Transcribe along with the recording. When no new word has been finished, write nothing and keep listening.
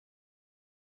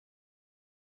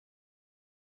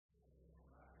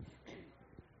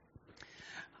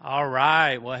All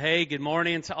right. Well, hey, good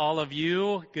morning to all of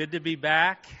you. Good to be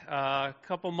back a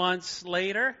couple months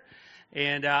later.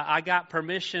 And I got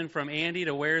permission from Andy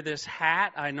to wear this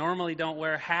hat. I normally don't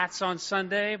wear hats on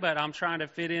Sunday, but I'm trying to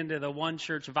fit into the one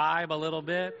church vibe a little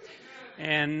bit.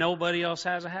 And nobody else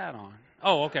has a hat on.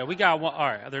 Oh, okay. We got one. All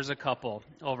right. There's a couple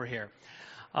over here.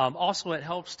 Also, it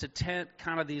helps to tint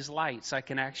kind of these lights. I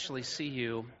can actually see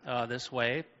you this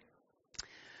way.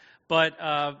 But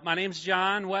my name's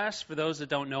John Wiest. For those that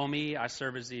don't know me, I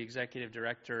serve as the executive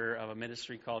director of a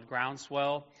ministry called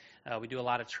Groundswell. We do a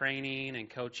lot of training and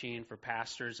coaching for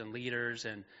pastors and leaders.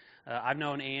 And I've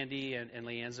known Andy and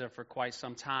Leanza for quite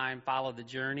some time, followed the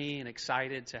journey, and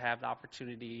excited to have the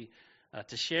opportunity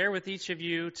to share with each of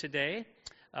you today.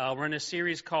 We're in a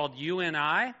series called You and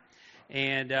I.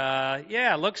 And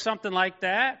it looks something like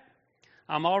that.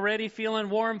 I'm already feeling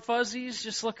warm fuzzies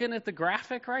just looking at the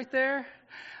graphic right there.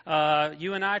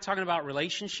 You and I talking about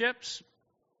relationships,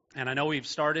 and I know we've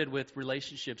started with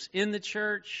relationships in the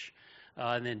church,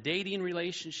 and then dating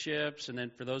relationships, and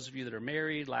then for those of you that are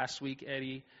married, last week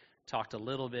Eddie talked a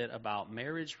little bit about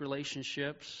marriage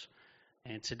relationships,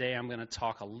 and today I'm going to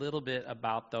talk a little bit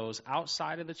about those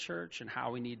outside of the church and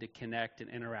how we need to connect and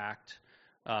interact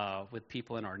with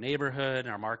people in our neighborhood,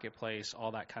 in our marketplace,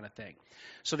 all that kind of thing.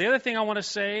 So the other thing I want to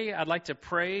say, I'd like to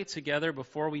pray together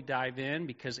before we dive in,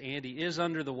 because Andy is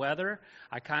under the weather.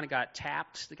 I kind of got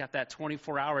tapped, got that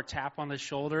 24-hour tap on the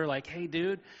shoulder, like, hey,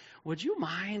 dude, would you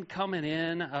mind coming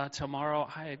in tomorrow?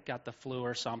 I had got the flu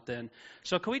or something.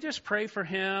 So can we just pray for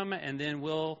him, and then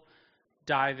we'll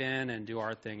dive in and do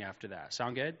our thing after that.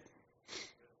 Sound good?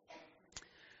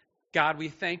 God, we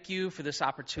thank you for this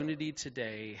opportunity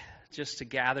today just to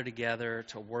gather together,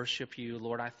 to worship you.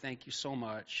 Lord, I thank you so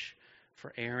much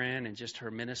for Erin and just her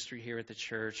ministry here at the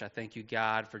church. I thank you,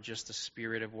 God, for just the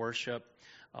spirit of worship,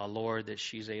 Lord, that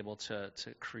she's able to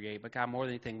create. But God, more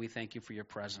than anything, we thank you for your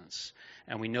presence.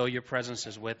 And we know your presence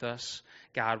is with us.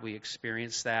 God, we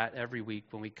experience that every week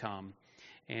when we come.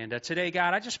 And today,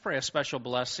 God, I just pray a special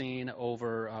blessing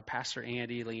over Pastor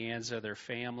Andy, Leanza, their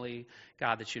family.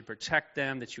 God, that you'd protect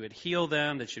them, that you would heal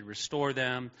them, that you'd restore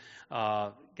them.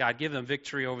 God, give them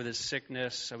victory over this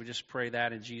sickness. So we just pray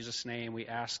that in Jesus' name. We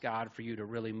ask, God, for you to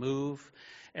really move.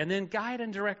 And then guide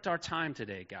and direct our time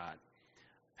today, God.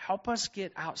 Help us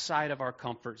get outside of our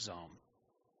comfort zone,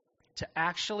 to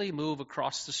actually move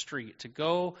across the street, to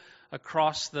go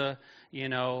across the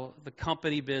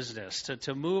company business,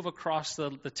 to move across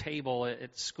the table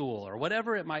at school or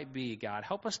whatever it might be, God.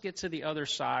 Help us get to the other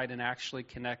side and actually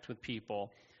connect with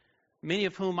people, many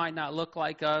of whom might not look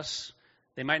like us.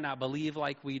 They might not believe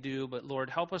like we do, but Lord,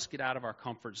 help us get out of our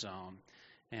comfort zone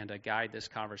and guide this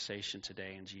conversation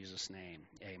today in Jesus' name.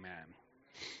 Amen.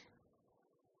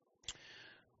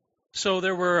 So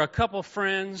there were a couple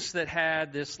friends that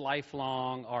had this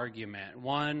lifelong argument.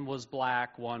 One was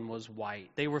black, one was white.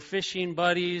 They were fishing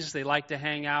buddies. They liked to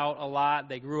hang out a lot.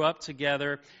 They grew up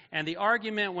together. And the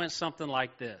argument went something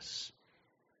like this.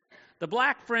 The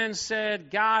black friend said,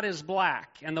 God is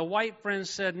black. And the white friend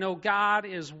said, no, God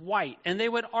is white. And they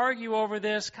would argue over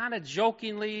this kind of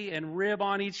jokingly and rib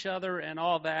on each other and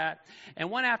all that.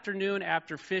 And one afternoon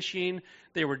after fishing,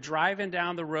 they were driving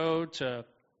down the road to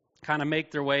kind of make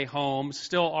their way home,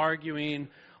 still arguing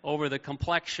over the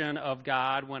complexion of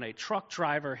God, when a truck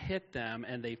driver hit them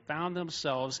and they found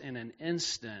themselves in an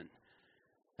instant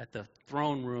at the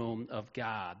throne room of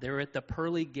God. They're at the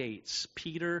pearly gates.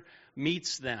 Peter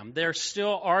meets them. They're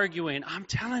still arguing. I'm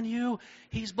telling you,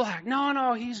 he's black.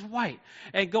 No, he's white.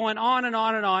 And going on and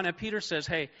on and on. And Peter says,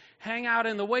 hey, hang out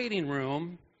in the waiting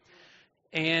room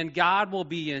and God will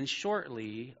be in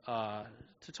shortly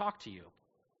to talk to you.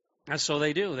 And so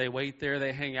they do. They wait there,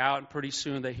 they hang out, and pretty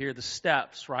soon they hear the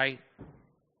steps, right?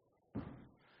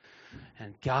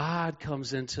 And God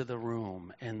comes into the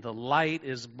room, and the light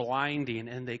is blinding,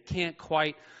 and they can't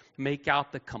quite make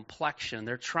out the complexion.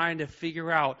 They're trying to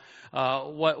figure out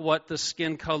what the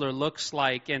skin color looks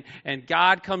like. And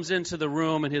God comes into the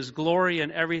room, and his glory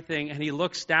and everything, and he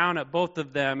looks down at both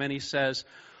of them, and he says,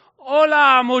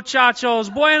 Hola, muchachos,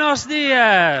 buenos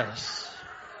dias.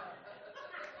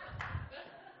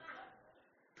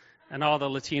 And all the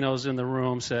Latinos in the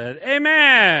room said,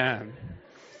 Amen.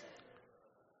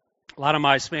 A lot of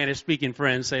my Spanish-speaking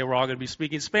friends say we're all going to be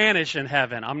speaking Spanish in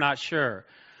heaven. I'm not sure.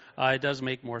 It does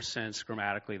make more sense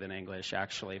grammatically than English,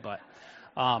 actually. But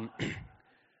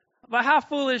how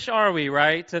foolish are we,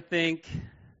 right, to think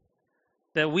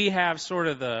that we have sort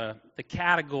of the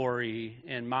category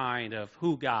in mind of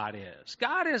who God is.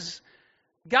 God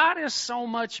is so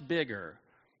much bigger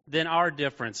than our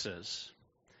differences.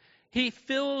 He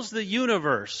fills the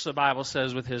universe, the Bible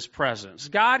says, with his presence.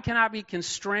 God cannot be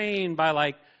constrained by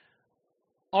like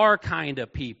our kind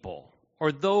of people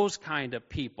or those kind of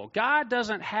people. God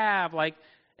doesn't have like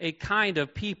a kind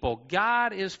of people.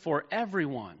 God is for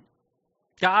everyone.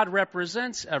 God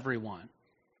represents everyone.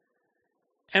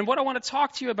 And what I want to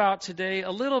talk to you about today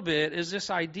a little bit is this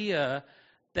idea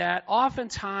that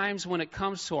oftentimes when it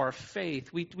comes to our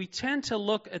faith, we tend to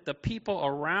look at the people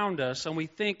around us and we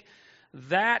think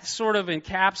that sort of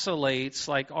encapsulates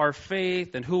like our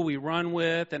faith and who we run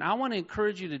with. And I want to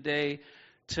encourage you today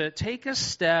to take a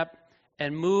step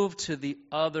and move to the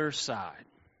other side.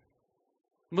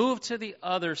 Move to the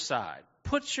other side.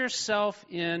 Put yourself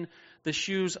in the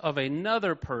shoes of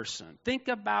another person. Think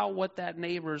about what that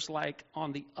neighbor's like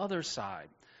on the other side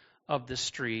of the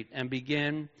street and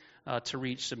begin to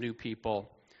reach some new people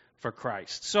for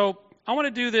Christ. So I want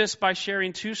to do this by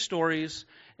sharing two stories,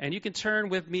 and you can turn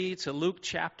with me to Luke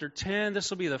chapter 10. This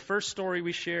will be the first story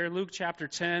we share, Luke chapter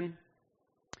 10.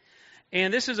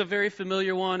 And this is a very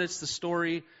familiar one. It's the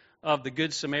story of the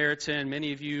Good Samaritan.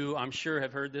 Many of you, I'm sure,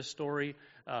 have heard this story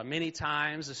many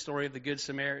times, the story of the Good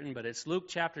Samaritan, but it's Luke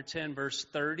chapter 10, verse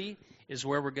 30 is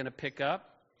where we're going to pick up.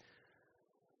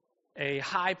 A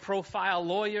high-profile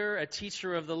lawyer, a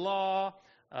teacher of the law,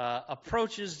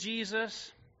 approaches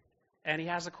Jesus, and he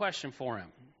has a question for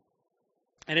him.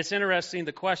 And it's interesting,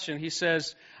 the question, he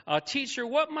says, "Teacher,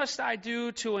 what must I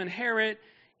do to inherit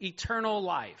eternal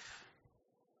life?"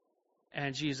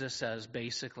 And Jesus says,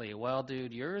 basically, well,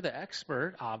 dude, you're the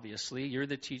expert, obviously. You're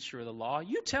the teacher of the law.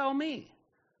 You tell me.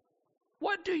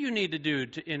 What do you need to do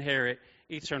to inherit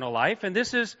eternal life? And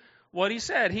this is what he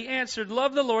said. He answered,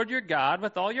 "Love the Lord your God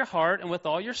with all your heart and with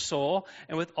all your soul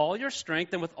and with all your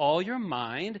strength and with all your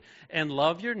mind, and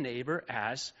love your neighbor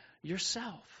as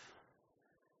yourself."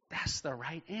 That's the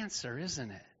right answer,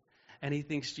 isn't it? And he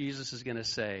thinks Jesus is going to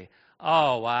say,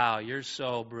 "Oh, wow, you're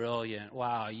so brilliant.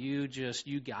 Wow, you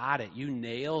got it. You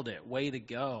nailed it. Way to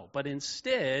go." But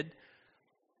instead,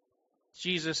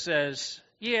 Jesus says,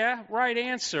 "Yeah, right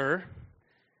answer.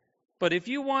 But if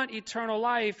you want eternal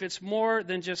life, it's more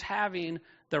than just having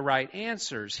the right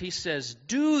answers." He says,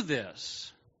 "Do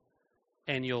this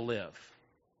and you'll live."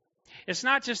 It's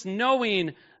not just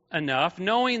knowing enough,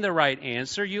 knowing the right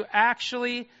answer. You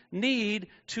actually need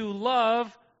to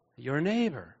love your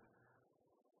neighbor.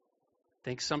 I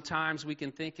think sometimes we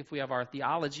can think if we have our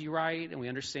theology right and we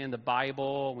understand the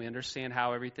Bible, and we understand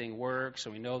how everything works,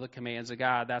 and we know the commands of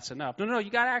God, that's enough. No,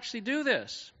 you got to actually do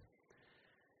this.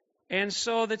 And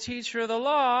so the teacher of the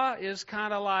law is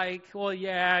kind of like, well,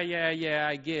 yeah,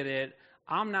 I get it.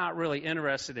 I'm not really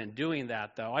interested in doing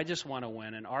that, though. I just want to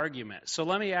win an argument. So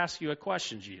let me ask you a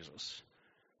question, Jesus.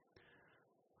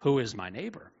 Who is my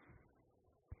neighbor?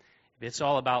 If it's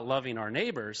all about loving our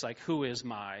neighbors, like, who is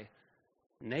my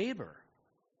neighbor?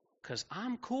 Because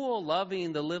I'm cool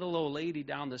loving the little old lady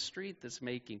down the street that's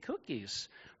making cookies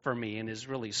for me and is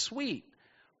really sweet.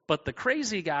 But the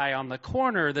crazy guy on the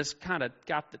corner that's kind of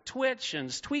got the twitch and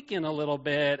is tweaking a little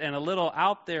bit and a little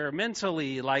out there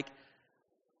mentally, like,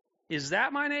 is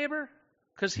that my neighbor?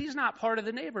 Because he's not part of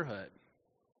the neighborhood.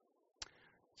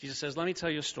 Jesus says, let me tell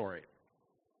you a story.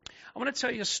 I want to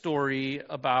tell you a story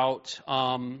about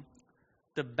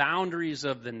the boundaries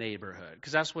of the neighborhood,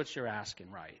 because that's what you're asking,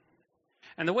 right?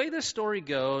 And the way this story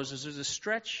goes is there's a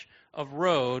stretch of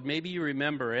road, maybe you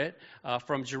remember it,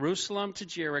 from Jerusalem to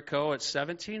Jericho. It's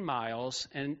 17 miles.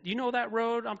 And you know that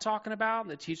road I'm talking about?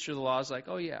 And the teacher of the law is like,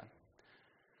 oh, yeah.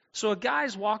 So a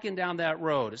guy's walking down that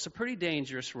road. It's a pretty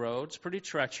dangerous road. It's pretty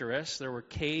treacherous. There were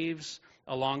caves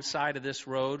alongside of this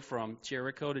road from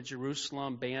Jericho to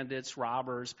Jerusalem. Bandits,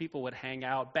 robbers, people would hang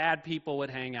out. Bad people would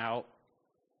hang out.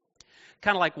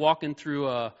 Kind of like walking through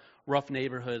a rough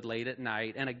neighborhood late at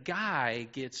night, and a guy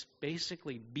gets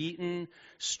basically beaten,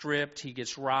 stripped, he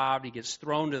gets robbed, he gets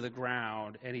thrown to the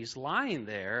ground, and he's lying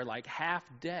there like half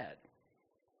dead.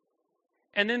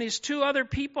 And then these two other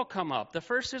people come up. The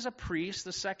first is a priest,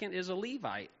 the second is a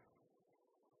Levite.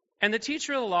 And the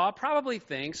teacher of the law probably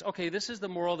thinks, okay, this is the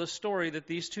moral of the story, that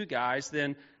these two guys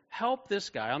then help this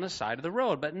guy on the side of the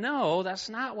road. But no, that's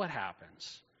not what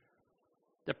happens.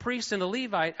 The priest and the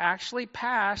Levite actually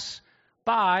pass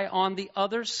by on the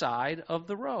other side of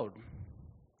the road.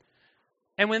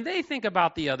 And when they think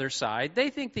about the other side, they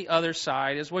think the other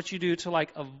side is what you do to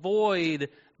like avoid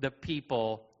the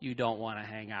people you don't want to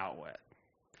hang out with.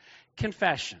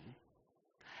 Confession.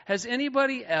 Has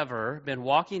anybody ever been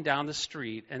walking down the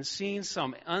street and seen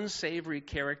some unsavory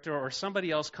character or somebody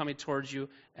else coming towards you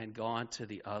and gone to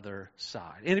the other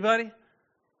side? Anybody?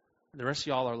 The rest of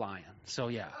y'all are lying. So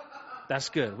yeah, that's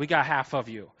good. We got half of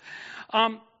you.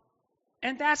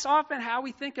 And that's often how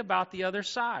we think about the other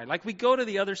side. Like we go to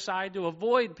the other side to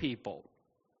avoid people.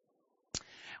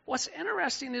 What's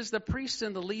interesting is the priest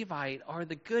and the Levite are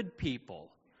the good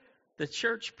people, the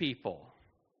church people,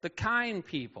 the kind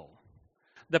people.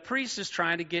 The priest is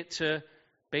trying to get to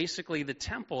basically the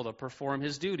temple to perform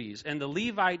his duties. And the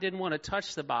Levite didn't want to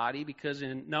touch the body because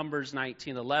in Numbers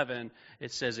 19:11,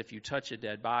 it says if you touch a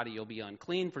dead body, you'll be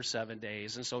unclean for 7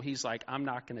 days. And so he's like, I'm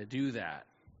not going to do that.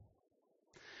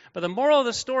 But the moral of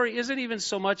the story isn't even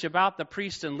so much about the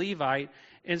priest and Levite.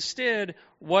 Instead,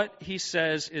 what he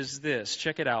says is this.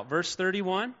 Check it out. Verse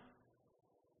 31.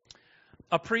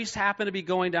 A priest happened to be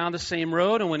going down the same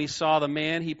road, and when he saw the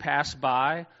man, he passed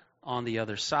by on the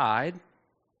other side.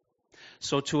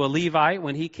 So to a Levite,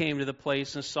 when he came to the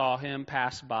place and saw him,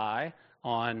 pass by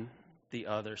on the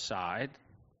other side.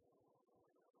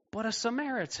 But a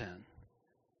Samaritan,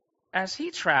 as he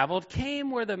traveled,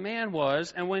 came where the man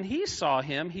was, and when he saw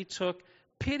him, he took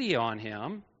pity on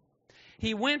him.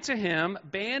 He went to him,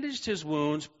 bandaged his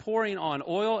wounds, pouring on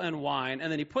oil and wine,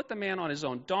 and then he put the man on his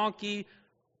own donkey,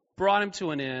 brought him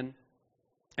to an inn,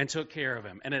 and took care of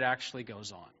him. And it actually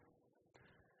goes on.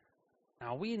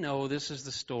 Now, we know this is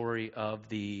the story of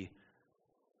the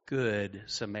Good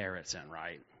Samaritan,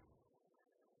 right?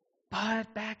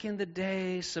 But back in the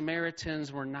day,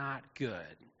 Samaritans were not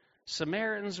good.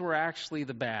 Samaritans were actually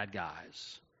the bad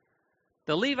guys.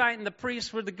 The Levite and the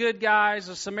priest were the good guys.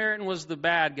 The Samaritan was the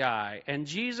bad guy. And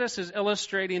Jesus is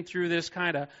illustrating through this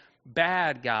kind of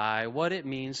bad guy what it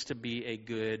means to be a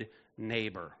good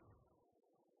neighbor.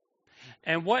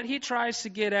 And what he tries to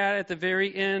get at the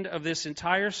very end of this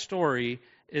entire story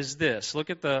is this.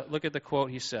 Look at the quote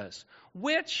he says.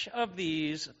 Which of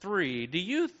these three do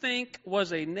you think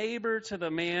was a neighbor to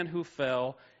the man who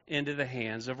fell into the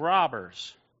hands of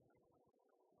robbers?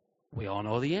 We all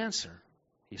know the answer.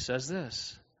 He says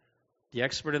this. The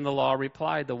expert in the law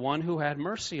replied, the one who had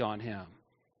mercy on him.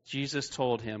 Jesus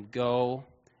told him, go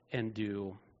and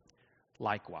do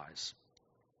likewise.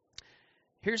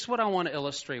 Here's what I want to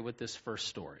illustrate with this first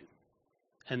story.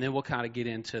 And then we'll kind of get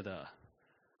into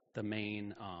the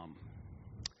main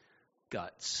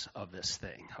guts of this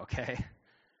thing, okay?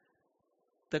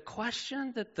 The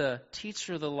question that the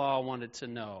teacher of the law wanted to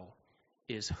know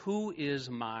is, who is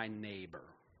my neighbor?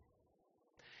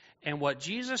 And what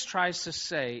Jesus tries to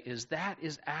say is that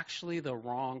is actually the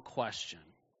wrong question.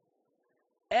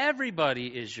 Everybody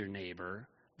is your neighbor.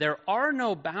 There are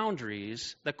no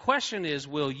boundaries. The question is,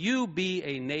 will you be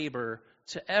a neighbor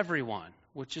to everyone?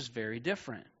 Which is very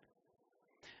different.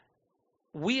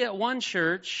 We at One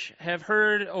Church have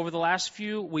heard over the last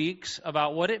few weeks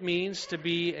about what it means to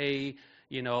be a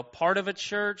part of a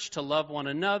church, to love one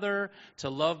another, to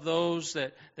love those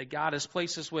that God has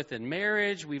placed us with in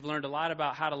marriage. We've learned a lot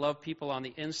about how to love people on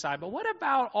the inside. But what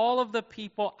about all of the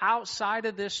people outside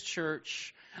of this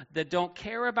church that don't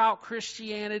care about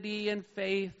Christianity and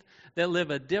faith, that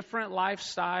live a different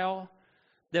lifestyle,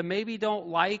 that maybe don't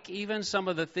like even some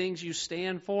of the things you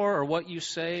stand for or what you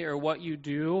say or what you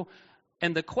do?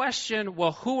 And the question,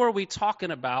 well, who are we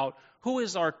talking about? Who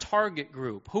is our target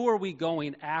group? Who are we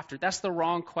going after? That's the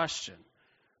wrong question.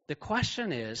 The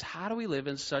question is, how do we live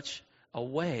in such a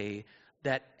way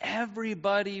that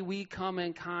everybody we come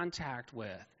in contact with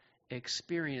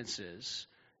experiences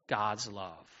God's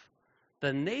love?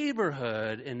 The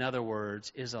neighborhood, in other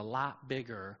words, is a lot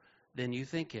bigger than you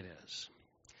think it is.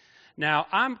 Now,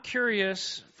 I'm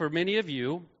curious for many of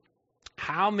you,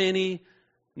 how many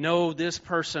know this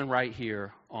person right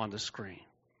here on the screen?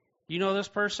 You know this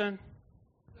person?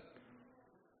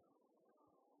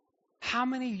 How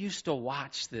many used to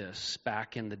watch this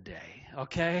back in the day?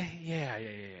 Okay? Yeah.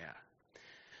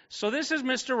 So this is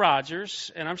Mr.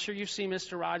 Rogers, and I'm sure you've seen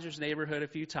Mr. Rogers' Neighborhood a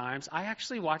few times. I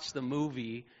actually watched the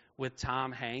movie with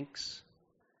Tom Hanks.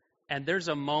 And there's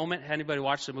a moment, anybody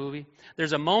watch the movie?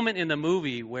 There's a moment in the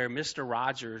movie where Mr.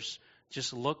 Rogers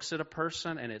just looks at a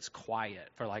person and it's quiet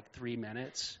for like 3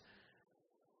 minutes.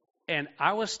 And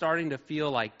I was starting to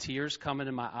feel like tears coming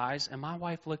in my eyes. And my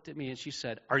wife looked at me and she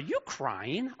said, are you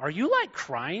crying? Are you like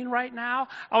crying right now?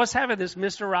 I was having this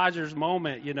Mr. Rogers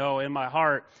moment, in my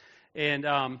heart. And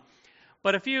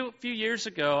but a few years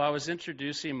ago, I was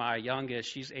introducing my youngest,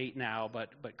 she's 8 now,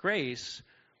 but Grace,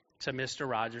 to Mr.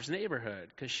 Rogers' Neighborhood,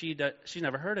 because she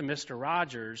never heard of Mr.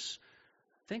 Rogers.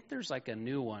 I think there's like a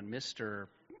new one, Mr.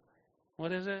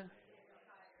 What is it?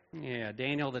 Yeah,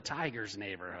 Daniel the Tiger's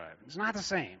Neighborhood. It's not the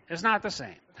same.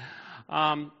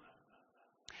 And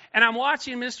I'm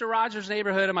watching Mr. Rogers'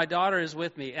 Neighborhood, and my daughter is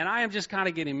with me, and I am just kind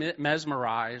of getting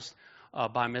mesmerized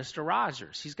by Mr.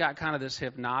 Rogers. He's got kind of this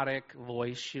hypnotic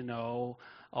voice,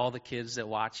 All the kids that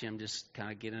watch him just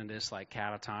kind of get into this like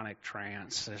catatonic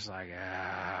trance. It's like,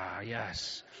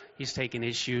 yes. He's taking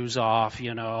his shoes off,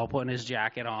 putting his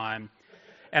jacket on.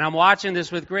 And I'm watching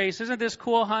this with Grace. Isn't this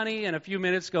cool, honey? And a few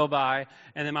minutes go by,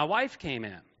 and then my wife came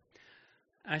in.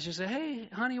 And she said, hey,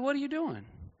 honey, what are you doing?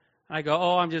 I go,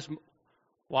 oh, I'm just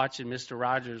watching Mr.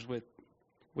 Rogers with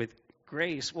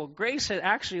Grace. Well, Grace had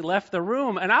actually left the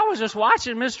room, and I was just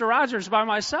watching Mr. Rogers by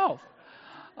myself.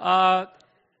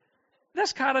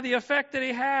 That's kind of the effect that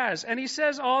he has. And he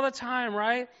says all the time,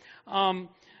 right?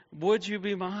 Would you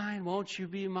be mine? Won't you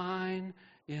be mine?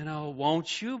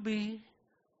 Won't you be?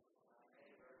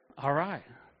 All right.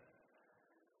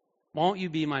 Won't you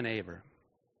be my neighbor?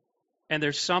 And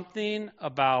there's something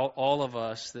about all of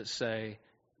us that say,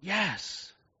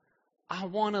 yes, I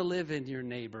want to live in your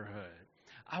neighborhood.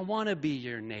 I want to be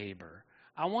your neighbor.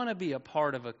 I want to be a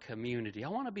part of a community. I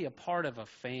want to be a part of a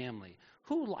family.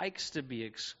 Who likes to be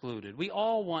excluded? We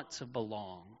all want to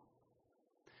belong.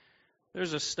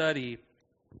 There's a study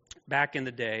back in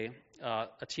the day.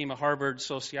 A team of Harvard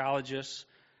sociologists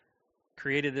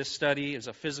created this study. It was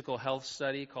a physical health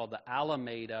study called the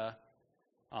Alameda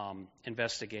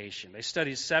investigation. They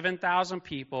studied 7,000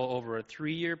 people over a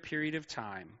 3-year period of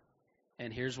time.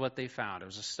 And here's what they found. It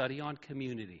was a study on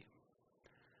community.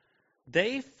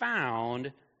 They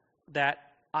found that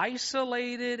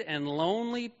isolated and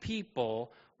lonely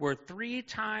people were 3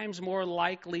 times more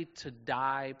likely to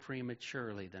die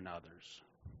prematurely than others.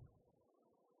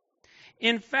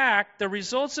 In fact, the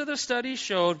results of the study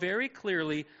showed very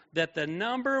clearly that the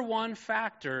number one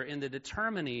factor in the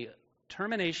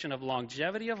determination of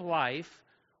longevity of life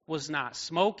was not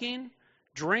smoking,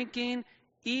 drinking,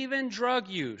 even drug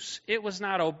use. It was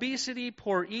not obesity,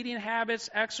 poor eating habits,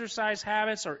 exercise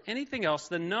habits, or anything else.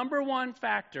 The number one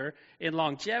factor in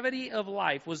longevity of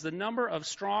life was the number of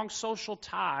strong social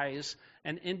ties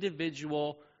an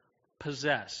individual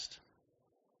possessed.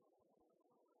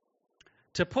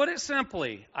 To put it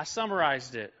simply, I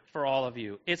summarized it for all of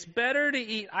you. It's better to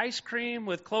eat ice cream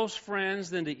with close friends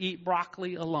than to eat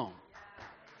broccoli alone.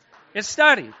 It's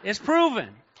studied. It's proven.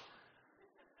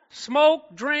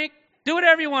 Smoke, drink, do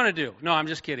whatever you want to do. No, I'm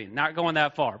just kidding. Not going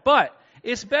that far. But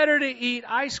it's better to eat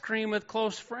ice cream with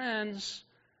close friends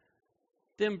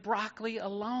than broccoli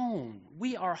alone.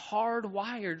 We are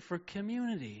hardwired for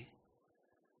community.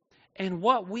 And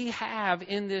what we have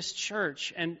in this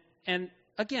church, and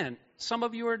again, some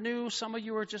of you are new, some of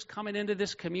you are just coming into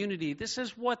this community. This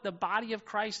is what the body of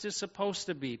Christ is supposed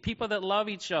to be. People that love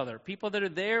each other, people that are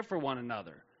there for one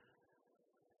another.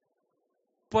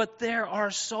 But there are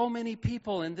so many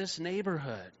people in this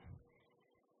neighborhood.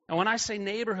 And when I say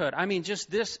neighborhood, I mean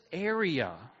just this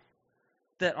area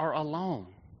that are alone,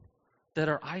 that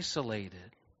are isolated.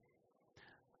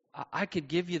 I could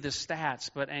give you the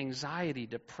stats, but anxiety,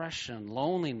 depression,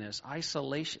 loneliness,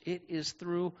 isolation, it is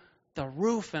through the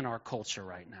roof in our culture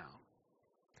right now.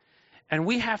 And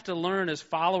we have to learn as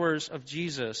followers of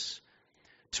Jesus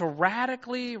to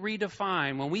radically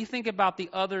redefine. When we think about the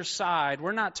other side,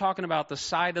 we're not talking about the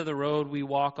side of the road we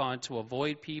walk on to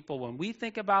avoid people. When we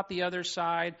think about the other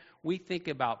side, we think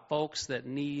about folks that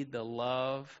need the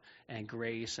love and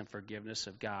grace and forgiveness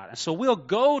of God. And so we'll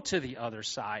go to the other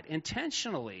side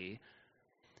intentionally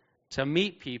to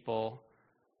meet people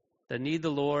that need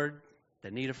the Lord,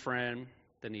 that need a friend,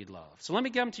 that need love. So let me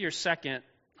give you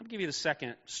the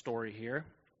second story here.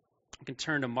 You can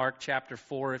turn to Mark chapter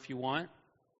 4 if you want.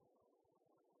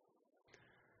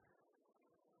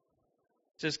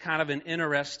 It's just kind of an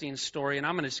interesting story, and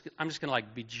I'm just going to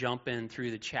be jumping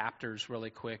through the chapters really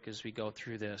quick as we go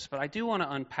through this. But I do want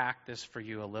to unpack this for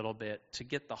you a little bit to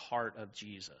get the heart of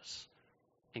Jesus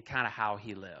and kind of how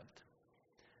he lived.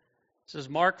 This is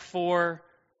Mark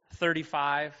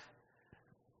 4:35.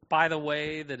 By the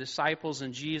way, the disciples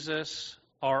and Jesus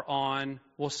are on,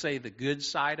 we'll say, the good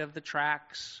side of the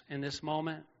tracks in this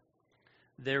moment.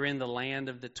 They're in the land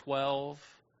of the 12.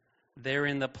 They're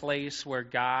in the place where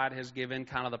God has given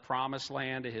kind of the promised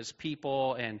land to his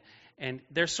people, and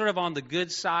they're sort of on the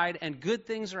good side, and good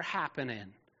things are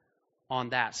happening on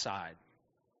that side.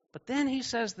 But then he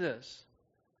says this.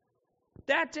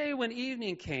 That day when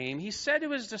evening came, he said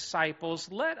to his disciples,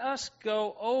 "Let us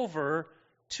go over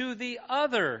to the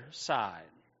other side."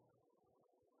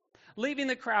 Leaving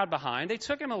the crowd behind, they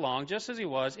took him along just as he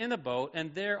was in the boat,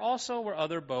 and there also were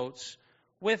other boats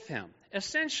with him.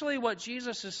 Essentially, what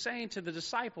Jesus is saying to the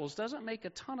disciples doesn't make a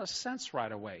ton of sense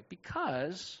right away,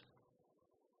 because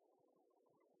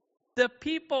the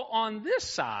people on this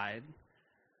side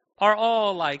are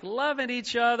all loving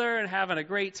each other and having a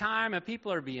great time, and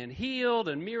people are being healed,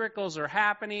 and miracles are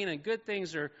happening, and good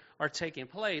things are taking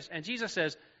place. And Jesus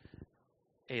says,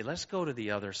 hey, let's go to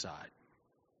the other side.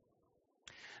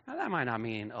 Now, that might not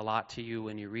mean a lot to you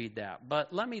when you read that,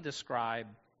 but let me describe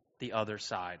the other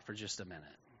side for just a minute.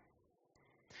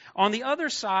 On the other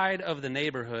side of the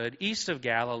neighborhood, east of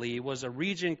Galilee, was a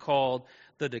region called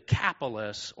the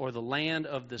Decapolis, or the land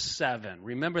of the seven.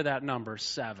 Remember that number,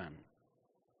 7.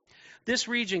 This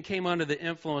region came under the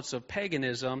influence of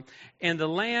paganism, and the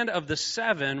land of the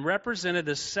seven represented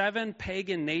the 7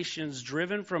 pagan nations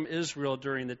driven from Israel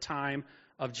during the time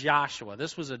of Joshua.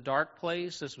 This was a dark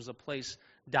place. This was a place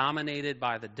dominated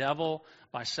by the devil,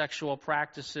 by sexual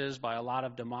practices, by a lot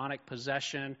of demonic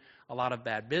possession, a lot of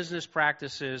bad business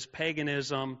practices,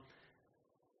 paganism.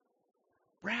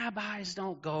 Rabbis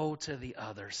don't go to the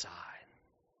other side.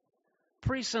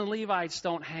 Priests and Levites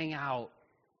don't hang out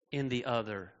in the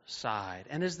other side.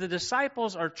 And as the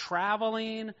disciples are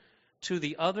traveling to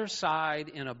the other side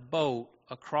in a boat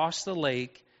across the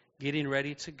lake, getting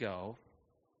ready to go,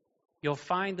 you'll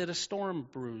find that a storm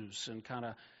brews and kind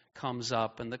of comes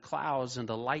up, and the clouds and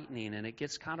the lightning, and it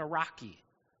gets kind of rocky.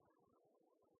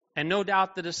 And no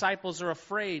doubt the disciples are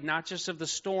afraid, not just of the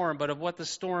storm, but of what the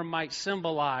storm might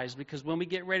symbolize, because when we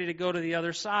get ready to go to the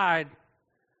other side,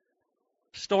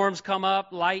 storms come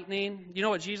up, lightning. You know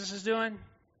what Jesus is doing?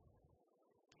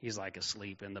 He's like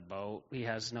asleep in the boat.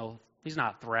 He's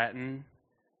not threatened.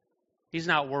 He's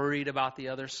not worried about the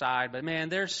other side. But man,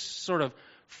 they're sort of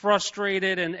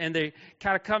frustrated, and they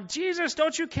kind of come, Jesus,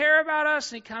 don't you care about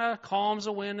us? And he kind of calms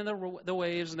the wind and the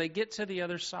waves, and they get to the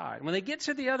other side. When they get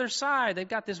to the other side, they've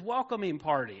got this welcoming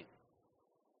party.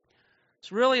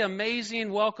 It's really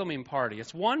amazing welcoming party.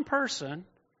 It's one person,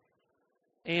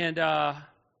 and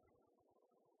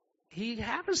he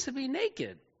happens to be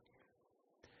naked.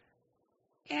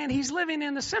 And he's living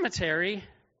in the cemetery,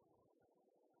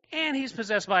 and he's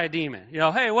possessed by a demon.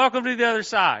 Hey, welcome to the other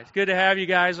side. Good to have you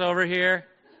guys over here.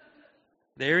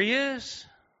 There he is.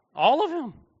 All of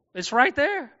them. It's right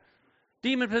there.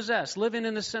 Demon possessed, living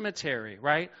in the cemetery,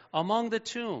 right? Among the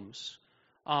tombs.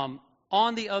 On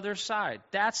the other side.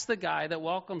 That's the guy that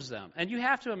welcomes them. And you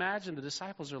have to imagine the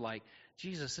disciples are like,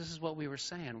 Jesus, this is what we were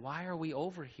saying. Why are we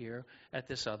over here at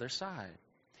this other side?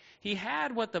 He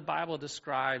had what the Bible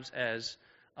describes as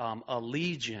a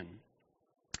legion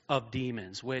of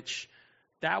demons, which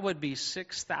that would be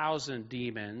 6,000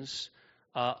 demons.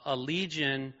 A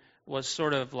legion was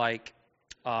sort of like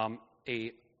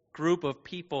a group of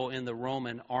people in the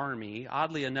Roman army.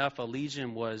 Oddly enough, a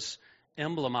legion was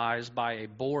emblemized by a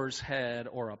boar's head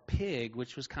or a pig,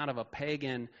 which was kind of a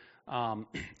pagan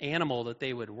animal that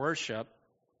they would worship.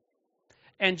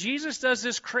 And Jesus does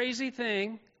this crazy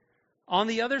thing on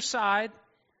the other side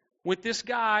with this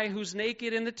guy who's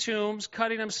naked in the tombs,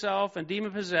 cutting himself and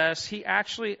demon-possessed. He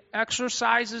actually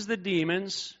exorcises the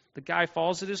demons. The guy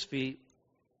falls at his feet,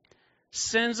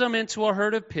 sends them into a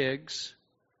herd of pigs.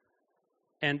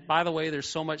 And by the way, there's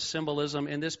so much symbolism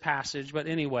in this passage, but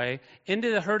anyway, into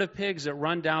the herd of pigs that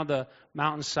run down the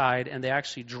mountainside, and they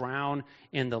actually drown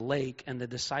in the lake. And the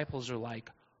disciples are like,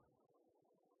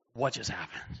 what just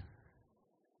happened?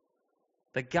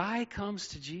 The guy comes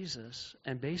to Jesus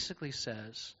and basically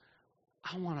says,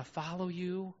 I want to follow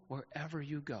you wherever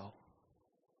you go.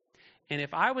 And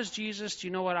if I was Jesus, do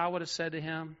you know what I would have said to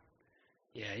him?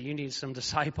 Yeah, you need some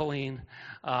discipling.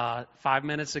 5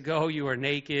 minutes ago, you were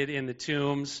naked in the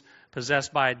tombs,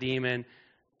 possessed by a demon.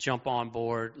 Jump on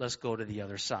board. Let's go to the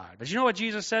other side. But you know what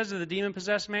Jesus says to the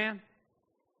demon-possessed man?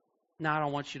 No, I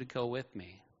don't want you to go with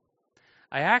me.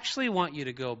 I actually want you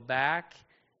to go back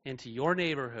into your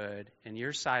neighborhood and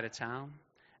your side of town,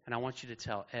 and I want you to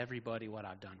tell everybody what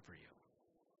I've done for you.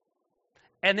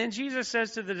 And then Jesus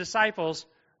says to the disciples,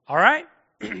 all right,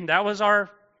 that was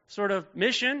our sort of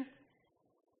mission.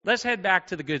 Let's head back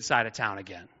to the good side of town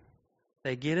again.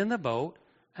 They get in the boat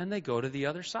and they go to the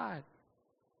other side.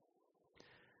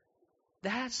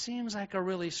 That seems like a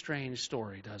really strange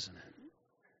story, doesn't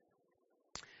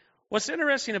it? What's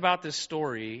interesting about this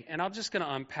story, and I'm just going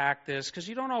to unpack this because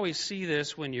you don't always see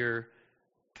this when you're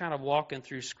kind of walking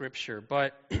through Scripture,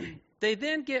 but they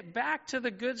then get back to the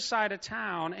good side of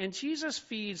town, and Jesus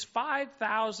feeds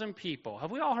 5,000 people.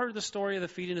 Have we all heard the story of the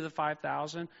feeding of the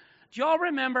 5,000? Do you all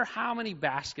remember how many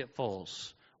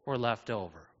basketfuls were left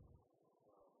over?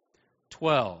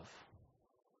 12.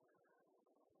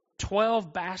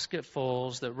 12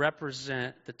 basketfuls that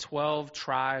represent the 12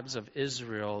 tribes of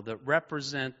Israel, that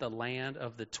represent the land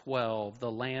of the 12,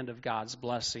 the land of God's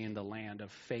blessing, the land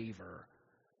of favor.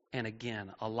 And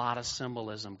again, a lot of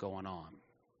symbolism going on.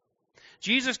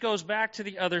 Jesus goes back to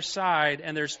the other side,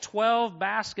 and there's 12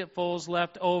 basketfuls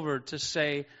left over to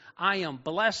say, I am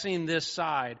blessing this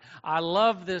side. I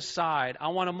love this side. I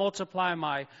want to multiply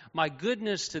my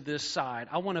goodness to this side.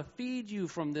 I want to feed you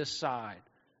from this side.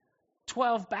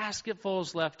 12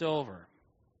 basketfuls left over.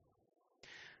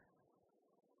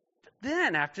 But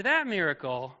then, after that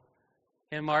miracle,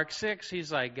 In Mark 6,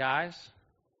 he's like, guys,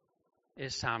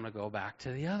 it's time to go back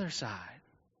to the other side.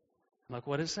 Look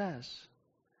what it says.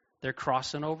 They're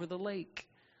crossing over the lake.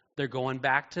 They're going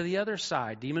back to the other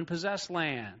side, demon-possessed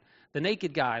land, the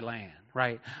naked guy land,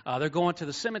 right? They're going to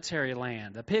the cemetery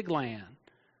land, the pig land,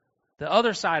 the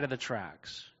other side of the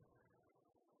tracks.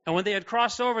 And when they had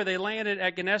crossed over, they landed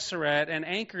at Gennesaret and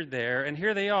anchored there, and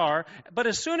here they are. But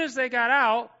as soon as they got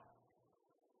out,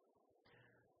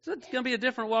 it's going to be a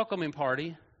different welcoming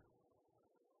party.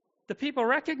 The people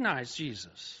recognized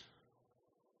Jesus.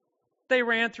 They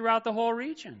ran throughout the whole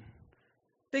region.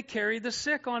 They carried the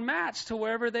sick on mats to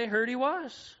wherever they heard he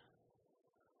was.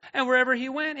 And wherever he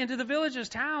went, into the villages,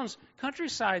 towns,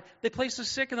 countryside, they placed the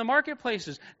sick in the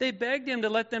marketplaces. They begged him to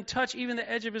let them touch even the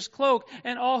edge of his cloak,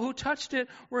 and all who touched it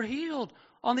were healed.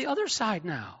 On the other side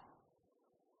now.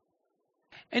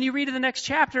 And you read in the next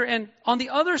chapter, and on the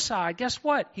other side, guess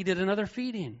what? He did another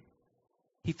feeding.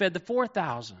 He fed the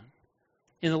 4,000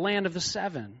 in the land of the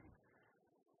 7.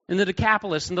 In the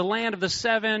Decapolis, in the land of the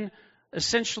 7,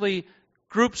 essentially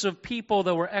groups of people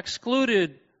that were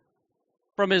excluded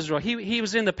from Israel. He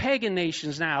was in the pagan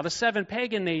nations now, the 7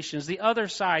 pagan nations. The other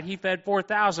side, he fed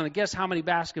 4,000. And guess how many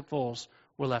basketfuls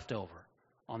were left over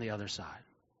on the other side?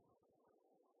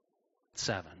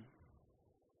 7.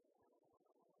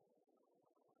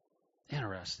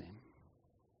 Interesting.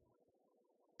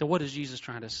 So what is Jesus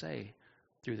trying to say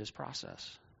through this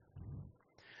process?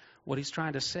 What he's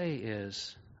trying to say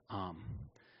is,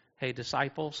 hey,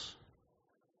 disciples,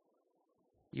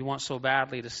 you want so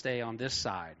badly to stay on this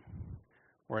side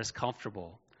where it's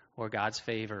comfortable, where God's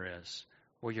favor is,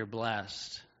 where you're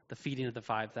blessed, the feeding of the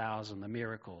 5,000, the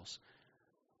miracles.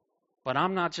 But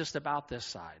I'm not just about this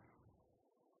side.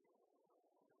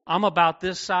 I'm about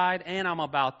this side and I'm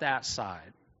about that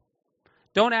side.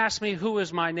 Don't ask me who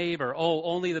is my neighbor. Oh,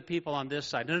 only the people on this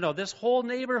side. No. This whole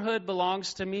neighborhood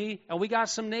belongs to me, and we got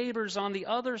some neighbors on the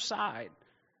other side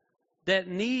that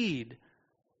need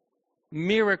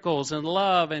miracles and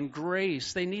love and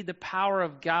grace. They need the power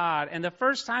of God. And the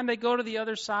first time they go to the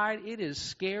other side, it is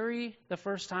scary the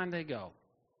first time they go.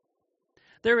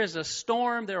 There is a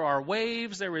storm. There are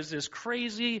waves. There is this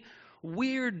crazy,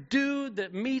 weird dude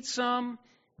that meets them,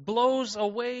 blows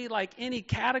away like any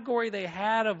category they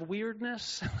had of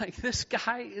weirdness. Like, this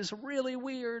guy is really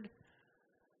weird.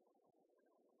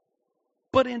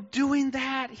 But in doing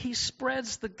that, he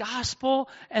spreads the gospel.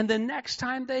 And the next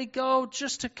time they go,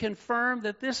 just to confirm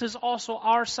that this is also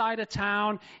our side of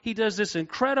town, he does this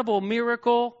incredible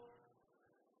miracle.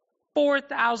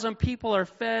 4,000 people are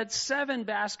fed, 7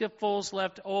 basketfuls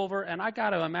left over. And I got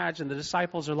to imagine the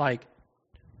disciples are like,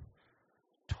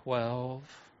 12,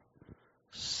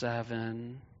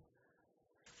 7,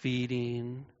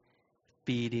 feeding.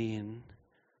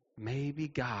 Maybe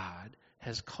God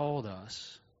has called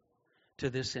us to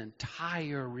this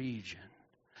entire region.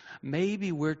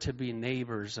 Maybe we're to be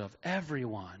neighbors of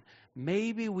everyone.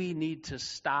 Maybe we need to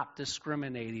stop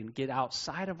discriminating, get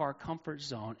outside of our comfort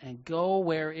zone, and go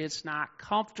where it's not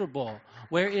comfortable,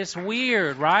 where it's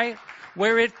weird, right?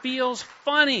 Where it feels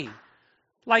funny.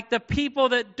 Like the people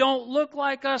that don't look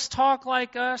like us, talk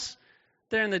like us,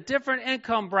 they're in a different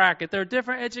income bracket. They're a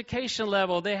different education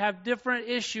level. They have different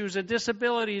issues and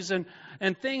disabilities and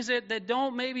things that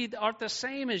don't maybe aren't the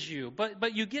same as you.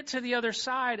 But you get to the other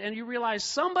side and you realize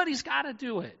somebody's got to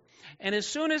do it. And as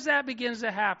soon as that begins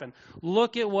to happen,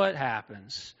 look at what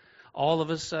happens. All of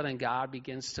a sudden, God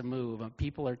begins to move and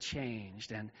people are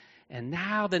changed. And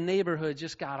now the neighborhood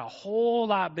just got a whole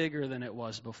lot bigger than it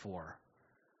was before.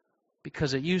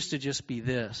 Because it used to just be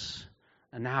this.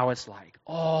 And now it's like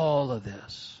all of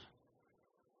this.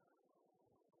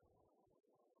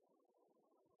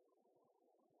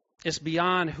 It's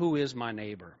beyond who is my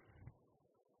neighbor.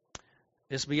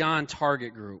 It's beyond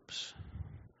target groups.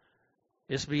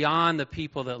 It's beyond the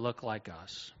people that look like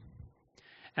us.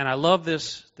 And I love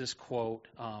this quote,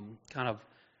 kind of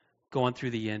going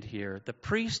through the end here. The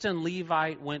priest and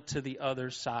Levite went to the other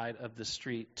side of the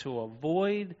street to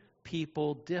avoid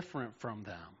people different from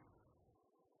them.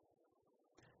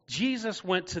 Jesus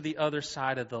went to the other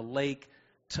side of the lake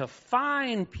to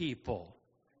find people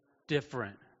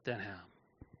different than him.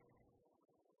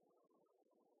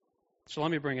 So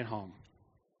let me bring it home.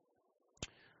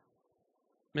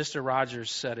 Mr.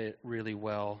 Rogers said it really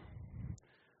well.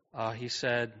 He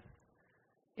said,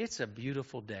 it's a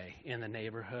beautiful day in the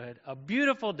neighborhood. A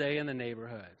beautiful day in the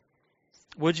neighborhood.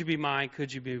 Would you be mine?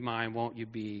 Could you be mine? Won't you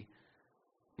be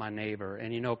my neighbor?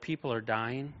 And you know, people are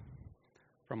dying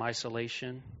from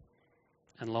isolation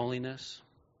and loneliness.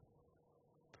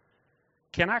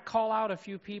 Can I call out a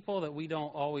few people that we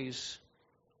don't always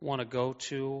want to go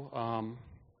to?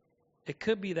 It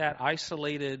could be that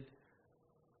isolated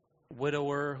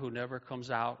widower who never comes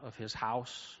out of his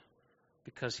house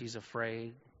because he's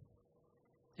afraid.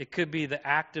 It could be the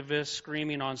activist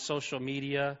screaming on social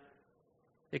media.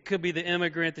 It could be the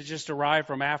immigrant that just arrived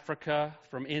from Africa,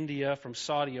 from India, from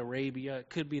Saudi Arabia. It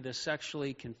could be the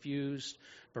sexually confused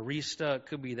barista. It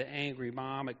could be the angry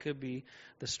mom. It could be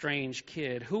the strange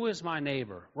kid. Who is my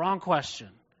neighbor? Wrong question.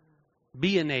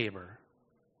 Be a neighbor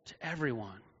to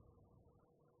everyone.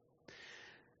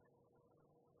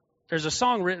 There's a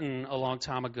song written a long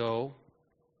time ago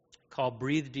called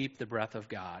Breathe Deep the Breath of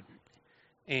God.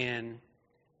 And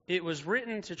it was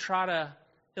written to try to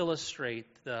illustrate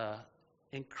the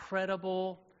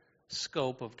incredible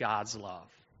scope of God's love.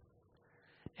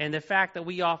 And the fact that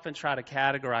we often try to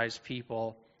categorize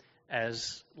people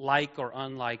as like or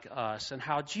unlike us, and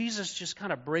how Jesus just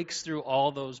kind of breaks through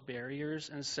all those barriers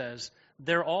and says,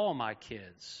 they're all my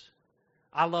kids.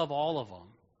 I love all of them.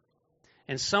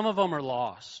 And some of them are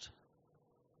lost.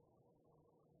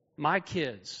 My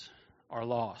kids are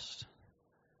lost.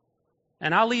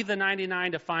 And I'll leave the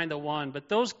 99 to find the one. But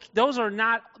those are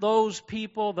not those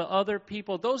people, the other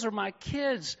people. Those are my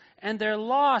kids, and they're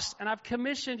lost. And I've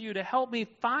commissioned you to help me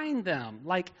find them.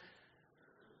 Like,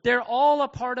 they're all a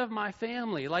part of my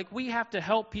family. Like, we have to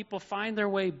help people find their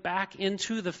way back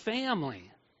into the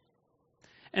family.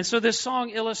 And so this song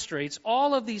illustrates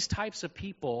all of these types of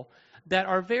people that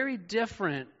are very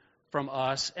different from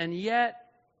us. And yet,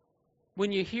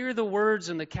 when you hear the words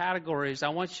and the categories, I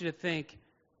want you to think,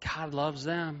 God loves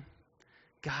them.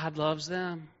 God loves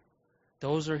them.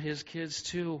 Those are his kids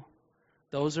too.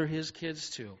 Those are his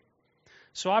kids too.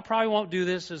 So I probably won't do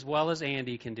this as well as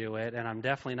Andy can do it, and I'm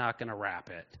definitely not going to rap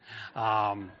it.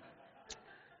 But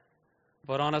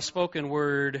on a spoken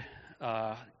word,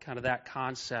 kind of that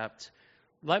concept,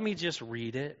 let me just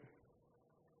read it.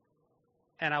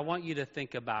 And I want you to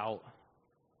think about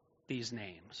these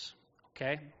names,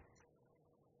 okay?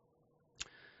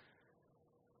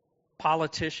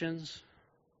 Politicians.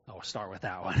 I'll start with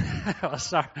that one. I'll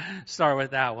start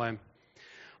with that one.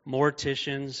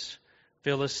 Morticians,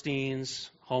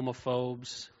 Philistines,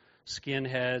 homophobes,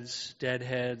 skinheads,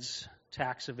 deadheads,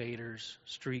 tax evaders,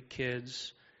 street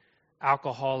kids,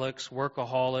 alcoholics,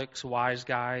 workaholics, wise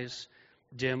guys,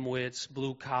 dimwits,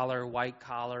 blue collar, white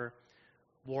collar,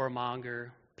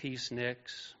 warmonger,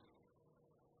 peaceniks,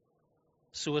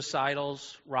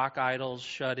 suicidals, rock idols,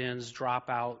 shut-ins,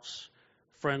 dropouts,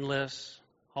 friendless,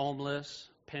 homeless,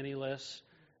 penniless,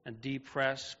 and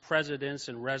depressed, presidents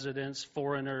and residents,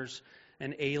 foreigners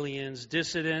and aliens,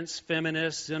 dissidents,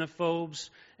 feminists,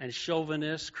 xenophobes, and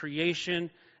chauvinists,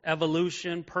 creation,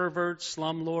 evolution, perverts,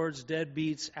 slumlords,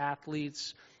 deadbeats,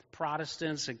 athletes,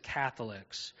 Protestants, and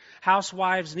Catholics,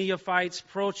 housewives, neophytes,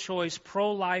 pro-choice,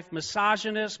 pro-life,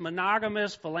 misogynists,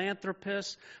 monogamists,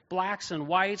 philanthropists, blacks and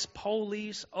whites,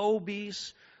 police,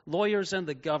 obese, lawyers and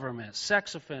the government,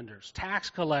 sex offenders,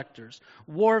 tax collectors,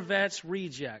 war vets,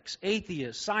 rejects,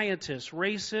 atheists, scientists,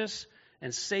 racists,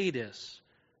 and sadists,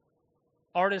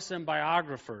 artists and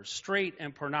biographers, straight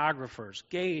and pornographers,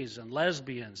 gays and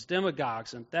lesbians,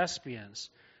 demagogues and thespians,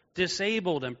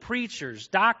 disabled and preachers,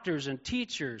 doctors and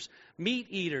teachers, meat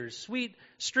eaters,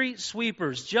 street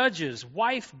sweepers, judges,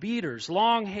 wife beaters,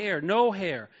 long hair, no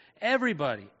hair,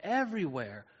 everybody,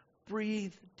 everywhere.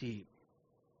 Breathe deep.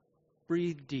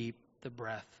 Breathe deep the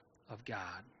breath of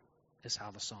God is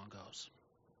how the song goes.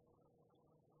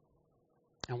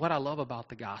 And what I love about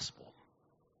the gospel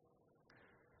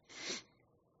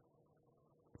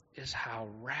is how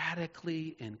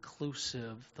radically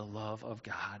inclusive the love of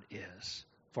God is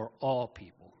for all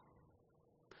people.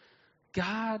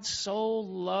 God so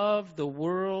loved the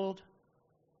world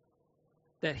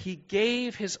that he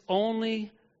gave his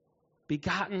only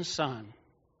begotten Son,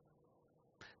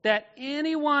 that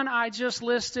anyone I just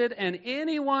listed and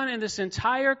anyone in this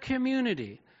entire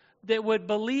community that would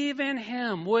believe in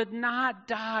him would not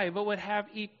die, but would have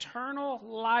eternal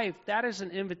life. That is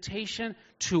an invitation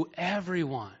to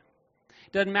everyone.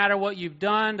 Doesn't matter what you've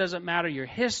done, doesn't matter your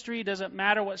history, doesn't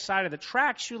matter what side of the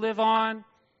tracks you live on.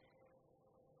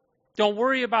 Don't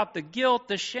worry about the guilt,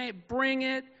 the shame. Bring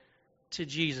it to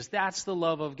Jesus. That's the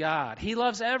love of God. He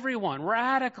loves everyone,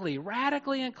 radically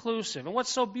inclusive. And what's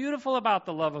so beautiful about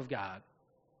the love of God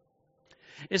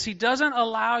is he doesn't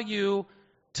allow you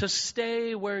to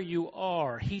stay where you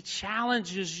are. He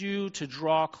challenges you to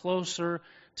draw closer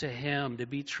to him, to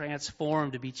be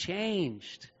transformed, to be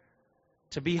changed,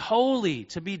 to be holy,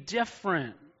 to be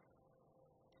different.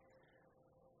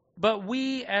 But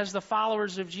we, as the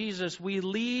followers of Jesus, we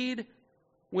lead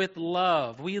with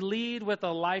love. We lead with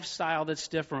a lifestyle that's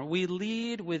different. We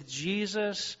lead with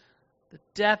Jesus The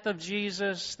death of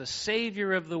Jesus, the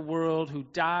Savior of the world who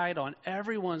died on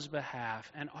everyone's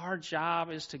behalf. And our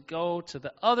job is to go to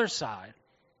the other side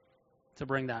to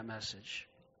bring that message.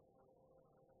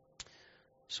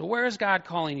 So where is God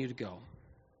calling you to go?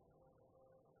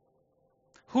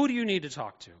 Who do you need to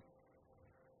talk to?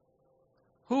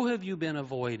 Who have you been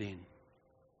avoiding?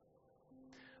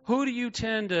 Who do you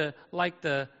tend to, like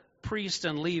the priest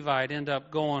and Levite, end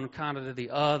up going kind of to the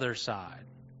other side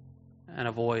and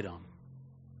avoid them?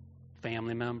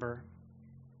 Family member,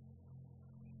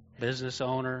 business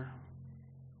owner,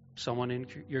 someone in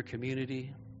your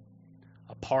community,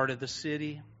 a part of the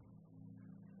city.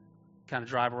 Kind of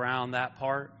drive around that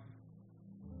part.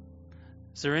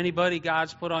 Is there anybody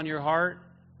God's put on your heart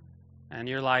and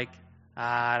you're like,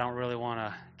 I don't really want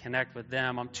to connect with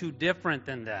them. I'm too different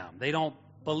than them. They don't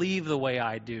believe the way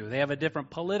I do. They have a different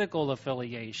political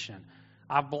affiliation.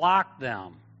 I've blocked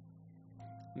them.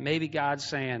 Maybe God's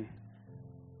saying,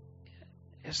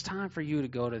 it's time for you to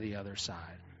go to the other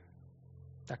side.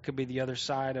 That could be the other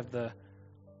side of the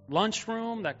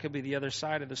lunchroom. That could be the other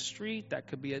side of the street. That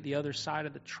could be the other side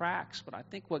of the tracks. But I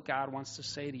think what God wants to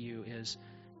say to you is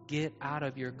get out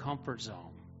of your comfort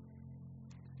zone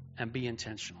and be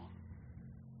intentional.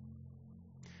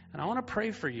 And I want to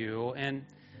pray for you. And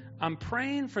I'm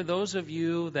praying for those of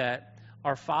you that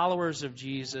are followers of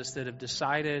Jesus that have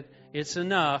decided it's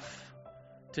enough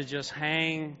to just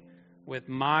hang with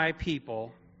my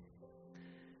people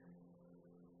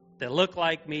that look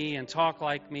like me and talk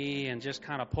like me and just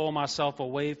kind of pull myself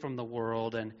away from the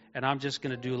world and I'm just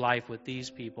going to do life with these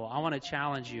people. I want to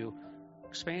challenge you.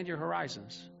 Expand your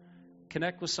horizons.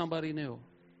 Connect with somebody new.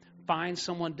 Find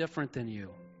someone different than you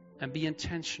and be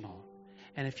intentional.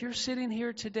 And if you're sitting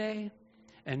here today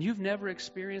and you've never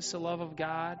experienced the love of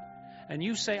God and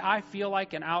you say, I feel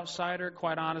like an outsider,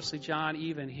 quite honestly, John,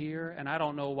 even here, and I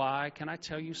don't know why, can I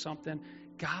tell you something?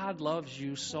 God loves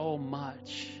you so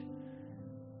much.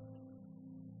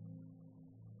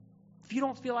 If you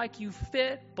don't feel like you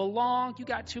fit, belong, you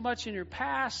got too much in your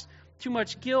past, too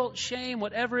much guilt, shame,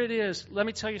 whatever it is, let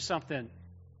me tell you something.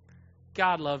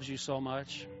 God loves you so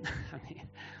much. I mean,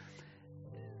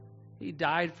 He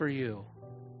died for you.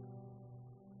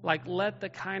 Like, let the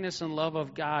kindness and love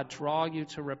of God draw you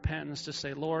to repentance to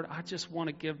say, Lord, I just want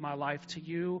to give my life to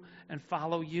you and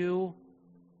follow you.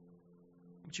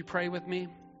 Would you pray with me?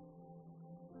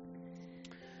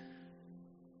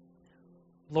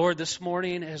 Lord, this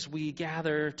morning as we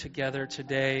gather together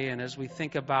today and as we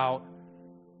think about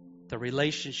the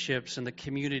relationships and the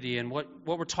community and what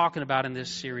we're talking about in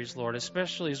this series, Lord,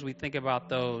 especially as we think about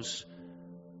those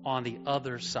on the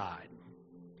other side.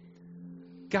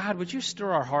 God, would you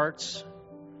stir our hearts?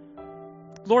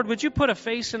 Lord, would you put a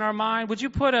face in our mind? Would you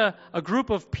put a group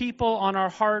of people on our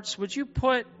hearts? Would you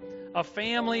put a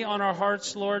family on our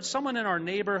hearts, Lord? Someone in our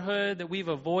neighborhood that we've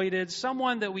avoided,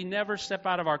 someone that we never step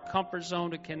out of our comfort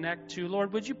zone to connect to.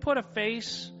 Lord, would you put a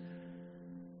face,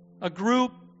 a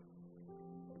group,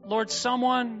 Lord,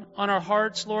 someone on our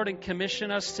hearts, Lord, and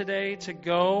commission us today to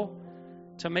go,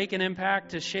 to make an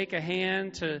impact, to shake a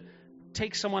hand, to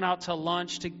take someone out to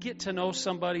lunch, to get to know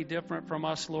somebody different from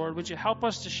us, Lord. Would you help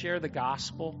us to share the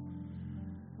gospel?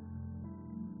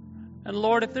 And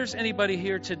Lord, if there's anybody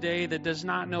here today that does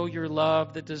not know your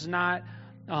love, that does not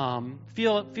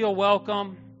feel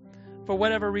welcome, for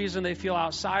whatever reason they feel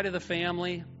outside of the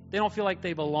family, they don't feel like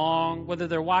they belong, whether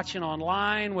they're watching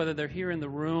online, whether they're here in the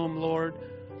room, Lord,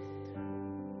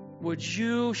 would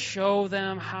you show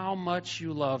them how much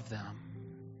you love them?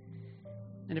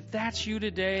 And if that's you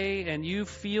today and you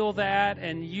feel that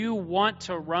and you want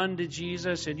to run to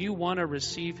Jesus and you want to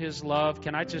receive His love,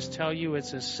 can I just tell you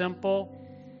it's as simple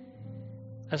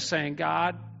as saying,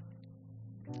 God,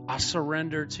 I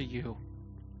surrender to you.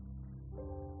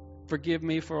 Forgive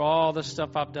me for all the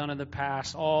stuff I've done in the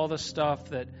past, all the stuff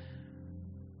that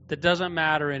doesn't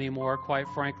matter anymore, quite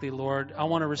frankly, Lord. I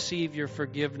want to receive your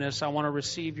forgiveness. I want to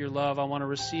receive your love. I want to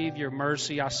receive your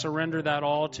mercy. I surrender that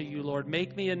all to you, Lord.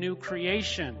 Make me a new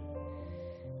creation.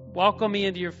 Welcome me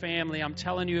into your family. I'm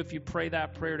telling you, if you pray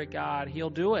that prayer to God, He'll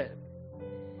do it.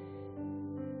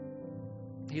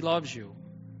 He loves you.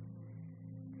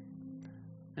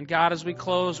 And God, as we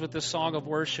close with this song of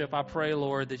worship, I pray,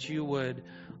 Lord, that you would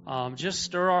just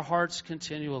stir our hearts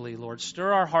continually, Lord.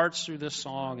 Stir our hearts through this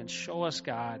song and show us,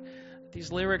 God, that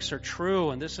these lyrics are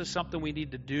true and this is something we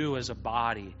need to do as a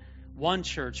body. One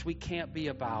church, we can't be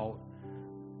about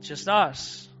just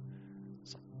us.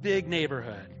 It's a big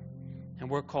neighborhood, and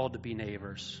we're called to be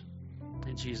neighbors.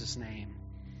 In Jesus' name,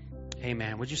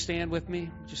 amen. Would you stand with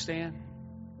me? Would you stand?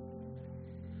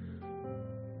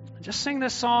 Just sing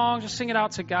this song. Just sing it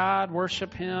out to God.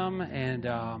 Worship Him, and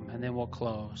then we'll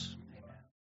close.